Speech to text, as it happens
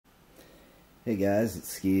Hey guys,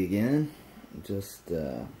 it's Ski again. Just,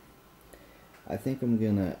 I think I'm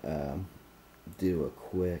gonna do a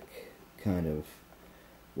quick kind of,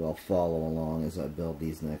 follow along as I build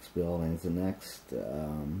these next buildings. The next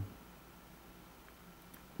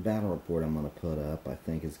battle report I'm gonna put up, I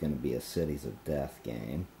think, is gonna be a Cities of Death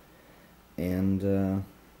game. And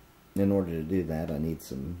in order to do that, I need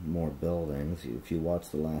some more buildings. If you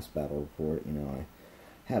watch the last battle report, I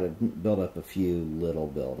had to build up a few little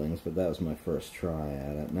buildings, but that was my first try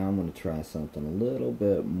at it. Now I'm going to try something a little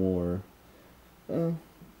bit more, I don't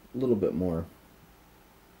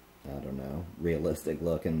know, realistic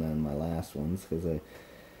looking than my last ones, because they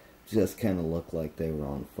just kind of look like they were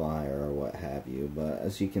on fire or what have you. But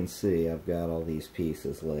as you can see, I've got all these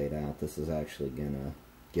pieces laid out. This is actually going to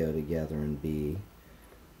go together and be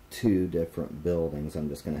two different buildings. I'm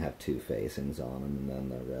just going to have two facings on them, and then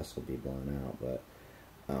the rest will be blown out. But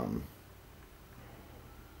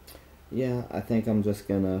yeah, I think I'm just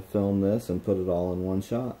gonna film this and put it all in one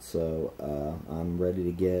shot. So I'm ready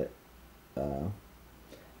to get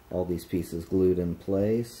all these pieces glued in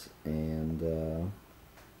place and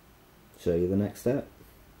show you the next step.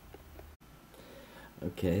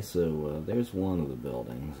 Okay, so there's one of the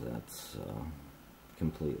buildings that's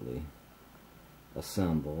completely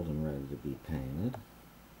assembled and ready to be painted.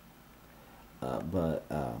 But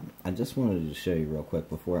I just wanted to show you real quick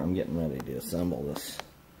before I'm getting ready to assemble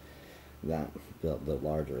the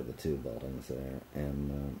larger of the two buildings there.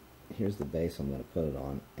 And here's the base I'm going to put it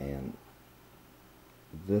on. And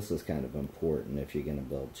this is kind of important if you're going to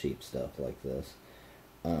build cheap stuff like this.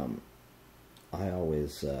 I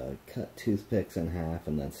always cut toothpicks in half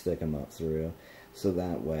and then stick them up through, so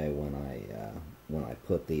that way when I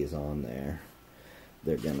put these on there,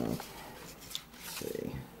 they're gonna, let's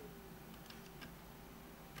see.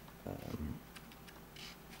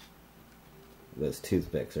 Those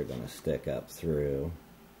toothpicks are going to stick up through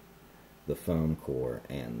the foam core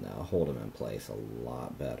and hold them in place a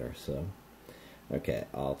lot better. So, okay,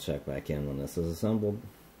 I'll check back in when this is assembled.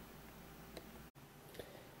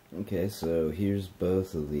 Okay, so here's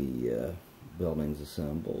both of the buildings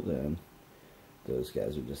assembled, and those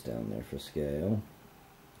guys are just down there for scale.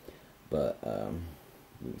 But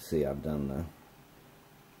you can see I've done the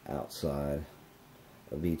outside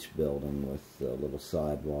of each building with little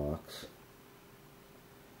sidewalks.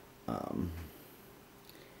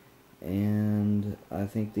 And I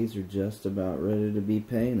think these are just about ready to be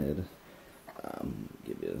painted.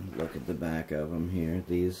 Give you a look at the back of them here.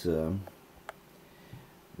 These are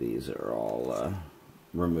all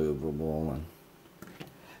removable and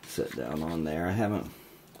sit down on there. I haven't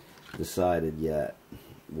decided yet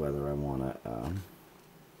whether I want to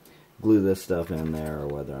glue this stuff in there or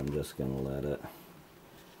whether I'm just going to let it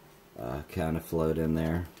kind of float in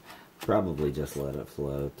there. Probably just let it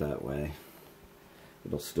float, that way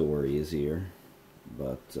it'll store easier.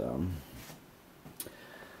 But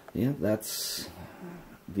yeah, that's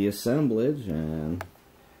the assemblage, and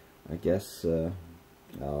I guess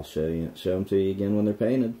I'll show them to you again when they're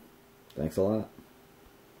painted. Thanks a lot.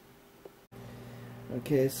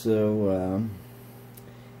 Okay, so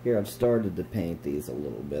here I've started to paint these a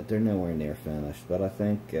little bit. They're nowhere near finished, but I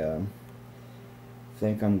think I'm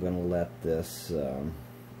going to let this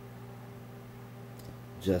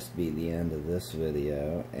just be the end of this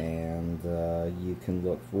video, and you can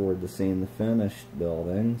look forward to seeing the finished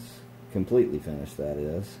buildings, completely finished that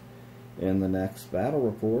is, in the next battle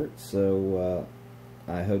report. So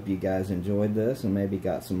I hope you guys enjoyed this and maybe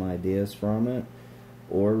got some ideas from it,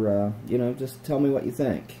 or just tell me what you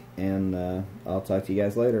think, and I'll talk to you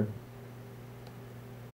guys later.